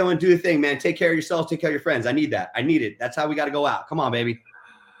 And Dylan, do the thing, man. Take care of yourselves. Take care of your friends. I need that. I need it. That's how we got to go out. Come on, baby.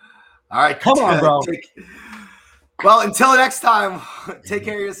 All right. Come on, bro. Well, until next time, take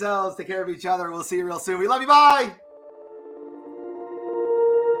care of yourselves. Take care of each other. We'll see you real soon. We love you. Bye.